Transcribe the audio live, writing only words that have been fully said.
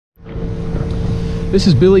This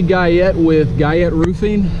is Billy Guyette with Guyette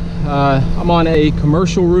Roofing. I'm on a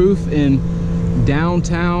commercial roof in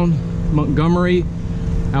downtown Montgomery,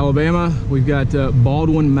 Alabama. We've got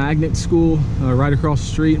Baldwin Magnet School right across the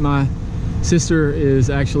street. My sister is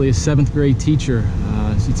actually a 7th grade teacher.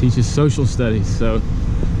 She teaches social studies, so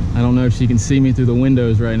I don't know if she can see me through the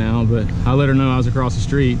windows right now, but I'll let her know I was across the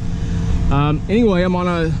street. Anyway, I'm on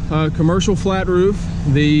a commercial flat roof.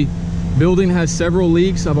 The building has several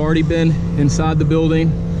leaks. I've already been inside the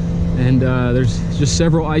building, and there's just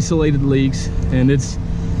several isolated leaks, and it's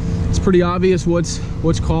pretty obvious what's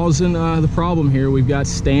causing the problem here. We've got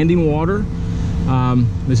standing water.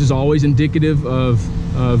 This is always indicative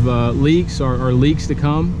of leaks or leaks to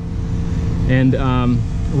come. And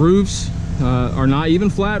roofs are not, even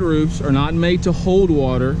flat roofs are not made to hold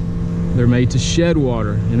water. They're made to shed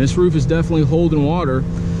water, and this roof is definitely holding water.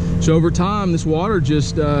 So over time, this water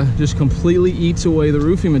just completely eats away the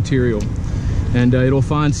roofing material, and it'll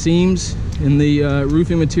find seams in the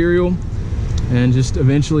roofing material and just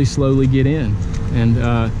eventually slowly get in. And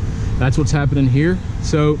that's what's happening here.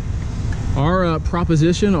 So our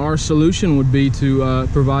proposition, our solution would be to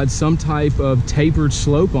provide some type of tapered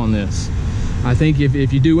slope on this. I think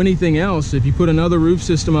if you do anything else, if you put another roof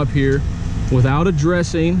system up here without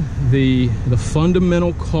addressing the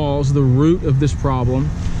fundamental cause, the root of this problem,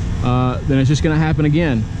 then it's just going to happen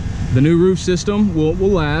again. The new roof system will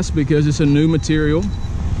last because it's a new material,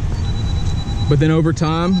 but then over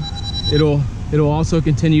time it'll also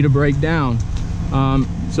continue to break down.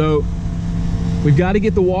 So we've got to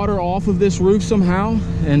get the water off of this roof somehow,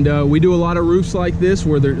 and we do a lot of roofs like this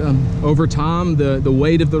where over time the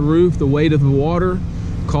weight of the roof, the weight of the water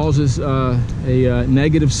causes a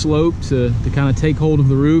negative slope to kind of take hold of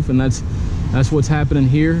the roof, and that's what's happening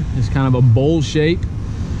here. It's kind of a bowl shape.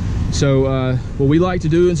 So what we like to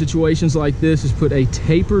do in situations like this is put a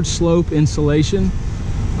tapered slope insulation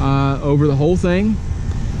over the whole thing,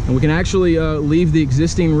 and we can actually leave the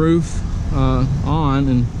existing roof on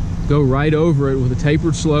and go right over it with a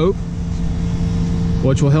tapered slope,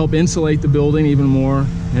 which will help insulate the building even more,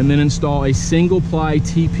 and then install a single ply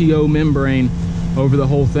TPO membrane over the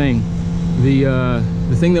whole thing.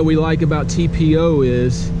 The thing that we like about TPO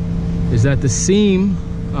is that the seam,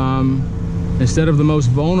 instead of the most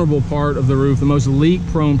vulnerable part of the roof, the most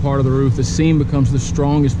leak-prone part of the roof, the seam becomes the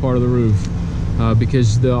strongest part of the roof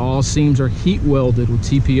because all seams are heat welded with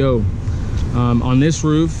TPO. On this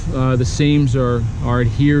roof, the seams are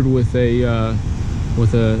adhered with a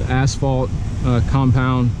asphalt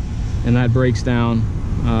compound, and that breaks down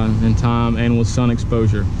in time and with sun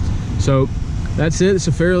exposure. So that's it. It's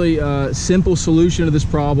a fairly simple solution to this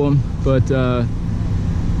problem, but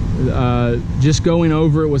just going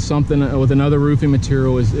over it with something, with another roofing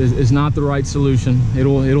material is not the right solution.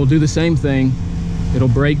 It'll do the same thing. It'll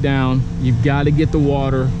break down. You've got to get the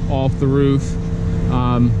water off the roof.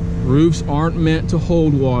 Roofs aren't meant to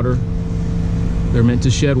hold water. They're meant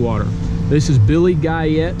to shed water. This is Billy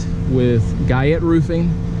Guyette with Guyette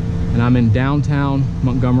Roofing, and I'm in downtown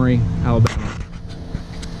Montgomery, Alabama.